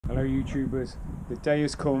Hello YouTubers, the day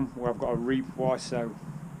has come where I've got to reap what I sow.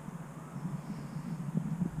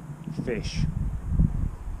 Fish.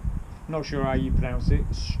 Not sure how you pronounce it.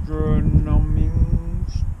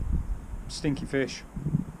 Surströmming. Stinky fish.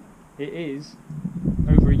 It is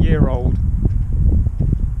over a year old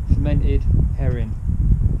fermented herring.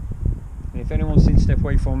 And if anyone's seen Step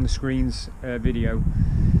Away From the Screens video,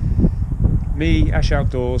 me, Ash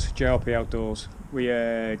Outdoors, JRP Outdoors, we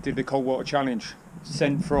did the cold water challenge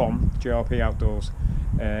sent from JRP Outdoors,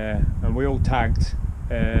 and we all tagged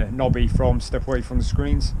Nobby from Step Away From the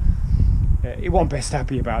Screens. He wasn't best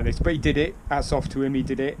happy about this, but he did it. Hats off to him, he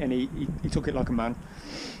did it, and he took it like a man,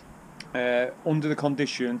 under the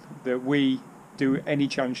condition that we do any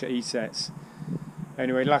challenge that he sets.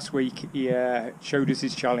 Anyway, last week he showed us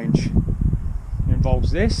his challenge. It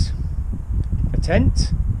involves this: a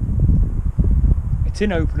tent, a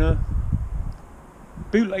tin opener,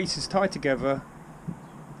 bootlaces tied together,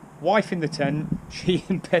 wife in the tent. She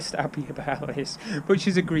ain't best happy about this, but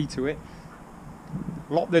she's agreed to it.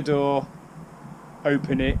 Lock the door,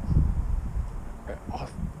 open it,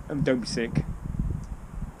 and don't be sick.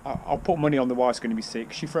 I'll put money on the wife's going to be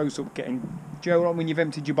sick. She throws up getting, Joe, when you've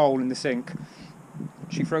emptied your bowl in the sink,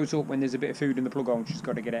 she throws up when there's a bit of food in the plug hole and she's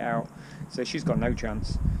got to get it out. So she's got no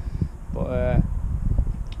chance. But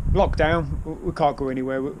lockdown, we can't go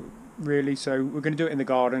anywhere really, so we're going to do it in the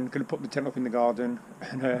garden. Going to put the tent up in the garden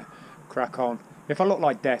and crack on. If I look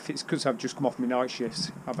like death, it's because I've just come off my night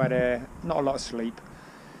shifts. I've had not a lot of sleep.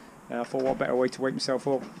 I thought, what better way to wake myself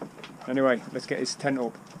up. Anyway, let's get this tent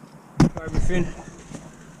up. Got everything.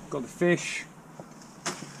 Got the fish.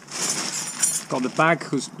 Got the bag,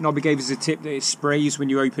 because Nobby gave us a tip that it sprays when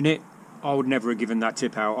you open it. I would never have given that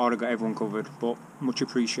tip out. I'd have got everyone covered, but much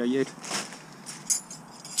appreciated.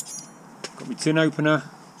 Got my tin opener.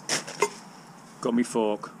 Got my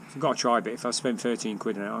fork. I've got a try bit. If I spent 13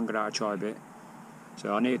 quid on it, I'm going to have a try bit.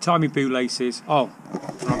 So I need to tie my bootlaces. Oh,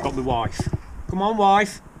 and I've got the wife. Come on,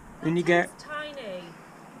 wife. In you get. Tiny.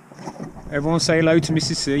 Everyone say hello to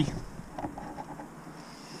Mrs. C.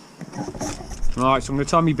 Right, so I'm going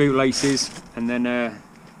to tie my bootlaces and then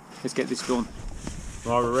let's get this done.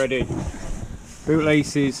 Right, we're ready.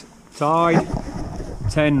 Bootlaces tied,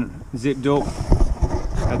 10 zipped up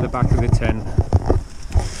at the back of the tent.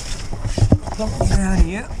 Plonk me down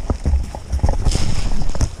here.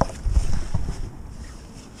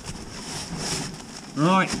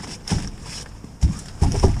 Right.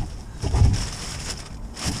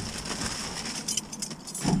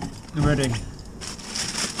 I'm ready.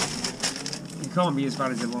 It can't be as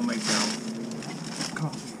bad as everyone makes out. It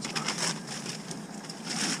can't be as bad.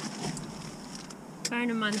 Bearing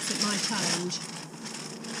in mind it's my challenge,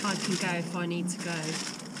 I can go if I need to go.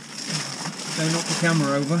 Don't knock the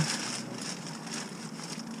camera over.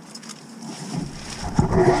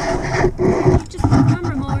 You've just put the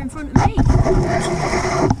camera more in front of me.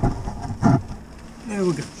 There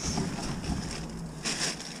we go.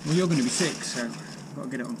 Well, you're going to be sick, so I've got to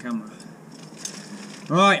get it on camera.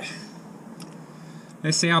 Right.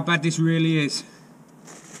 Let's see how bad this really is.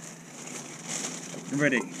 You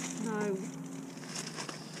ready? No.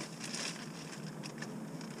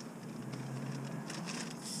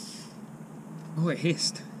 Oh, it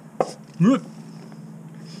hissed. Can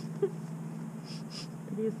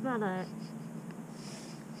you smell it?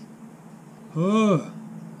 Oh.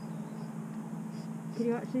 Can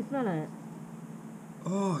you actually smell it?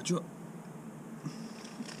 Oh,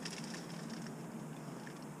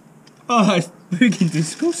 oh, it's freaking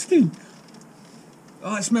disgusting.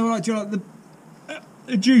 Oh, it smells like, do you like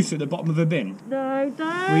the juice at the bottom of a bin? No,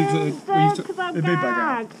 don't. Where you took the bin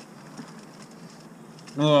bag out.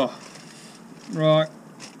 Oh, right.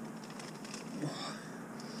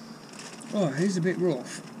 Oh, it is a bit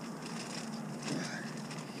rough.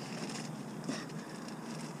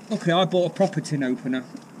 Okay, I bought a proper tin opener,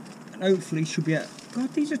 and hopefully should be.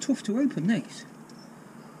 God, these are tough to open. These.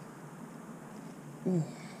 Oh.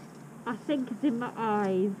 I think it's in my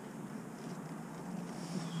eyes.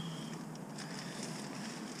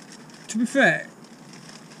 To be fair,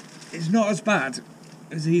 it's not as bad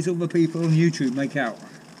as these other people on YouTube make out.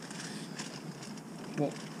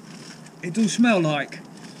 But it does smell like.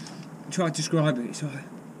 Try to describe it. It's like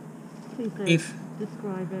Please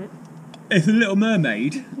describe it. If the Little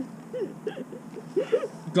Mermaid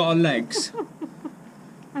got her legs,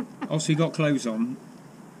 obviously got clothes on,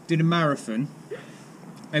 did a marathon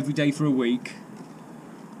every day for a week.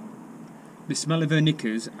 The smell of her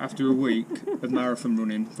knickers after a week of marathon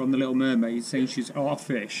running from the Little Mermaid, saying she's half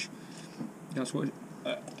fish. That's what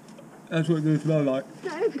it's going to smell like.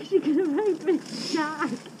 No, because you're going to make me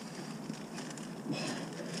gag.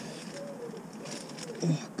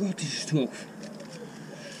 Oh, God, this is tough.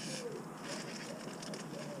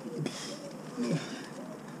 I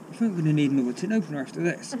think we're going to need another tin opener after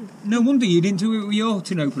this. No wonder you didn't do it with your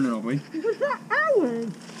tin opener, are we? Was that ours?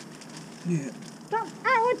 Yeah. That's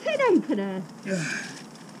our tin opener?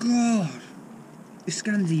 God. The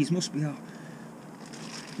Scandies must be out.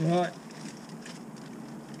 Right.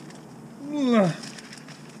 Oh.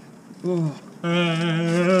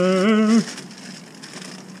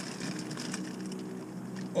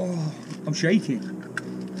 Oh, I'm shaking.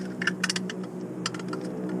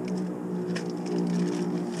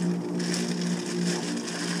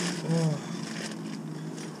 Oh.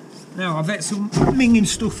 Now, I've had some minging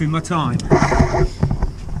stuff in my time.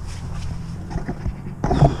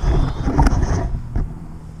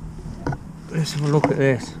 Let's have a look at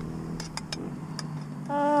this.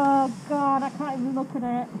 Oh God, I can't even look at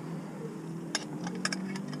it.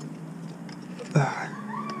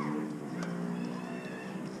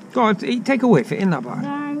 Go on, take a whiff, it in that bag.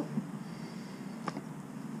 No.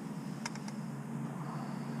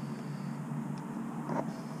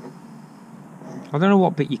 I don't know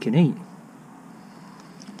what bit you can eat.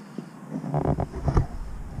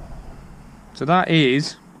 So that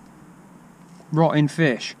is rotten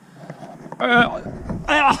fish. Oh,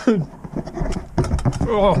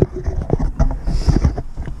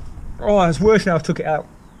 it's worse now I've took it out.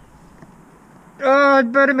 Oh, it's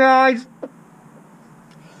burning my eyes.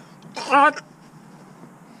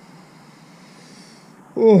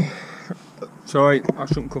 Oh, sorry, I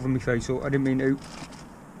shouldn't cover my face up. I didn't mean to.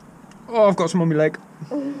 Oh, I've got some on my leg.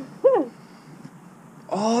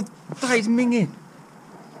 Oh, that is minging.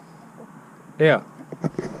 Here.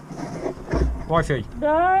 Wifey.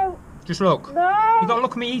 No. Just look. No. You gotta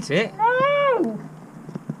look at me eat it. No.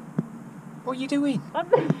 What are you doing? I'm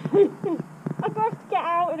going to have to get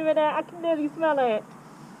out in a minute. I can nearly smell it.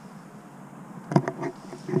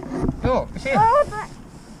 Oh, it's here. Oh,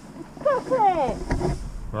 stop it.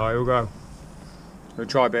 Right, we'll go. We'll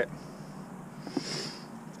try a bit.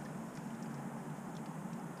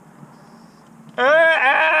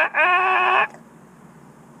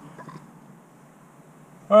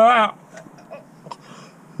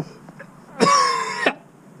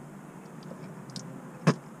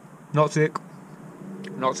 Not sick.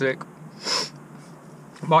 Not sick.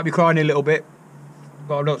 Might be crying a little bit,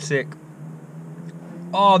 but I'm not sick.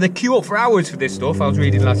 Oh, they queue up for hours for this stuff. I was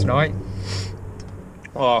reading last night.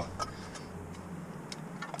 Oh.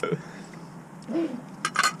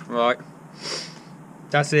 Right.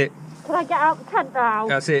 That's it. Can I get out the tent now?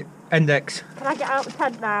 That's it. Index. Can I get out the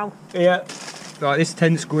tent now? Yeah. Right, this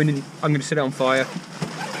tent's going in. I'm going to set it on fire.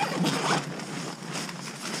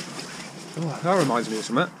 Oh, that reminds me of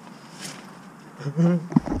something.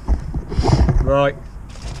 Right.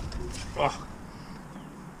 Oh.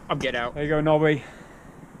 I'm getting out. There you go, Nobby.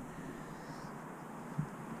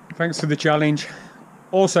 Thanks for the challenge.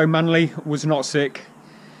 Also, Manly was not sick.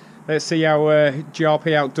 Let's see how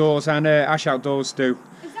GRP Outdoors and Ash Outdoors do.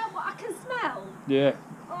 Is that what I can smell? Yeah.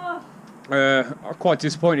 Oh. I'm quite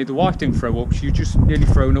disappointed the wife didn't throw up. She just nearly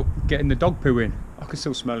thrown up getting the dog poo in. I can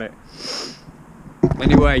still smell it.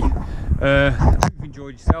 Anyway, hope you've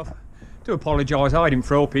enjoyed yourself. Do apologise, I didn't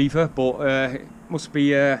throw up either, but it must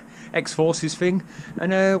be ex-forces thing,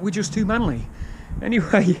 and we're just too manly.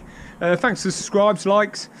 Anyway, thanks for the subscribes,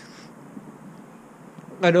 likes,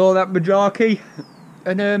 and all that malarkey,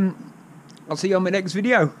 and I'll see you on my next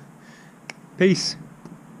video. Peace.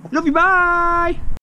 Love you, bye!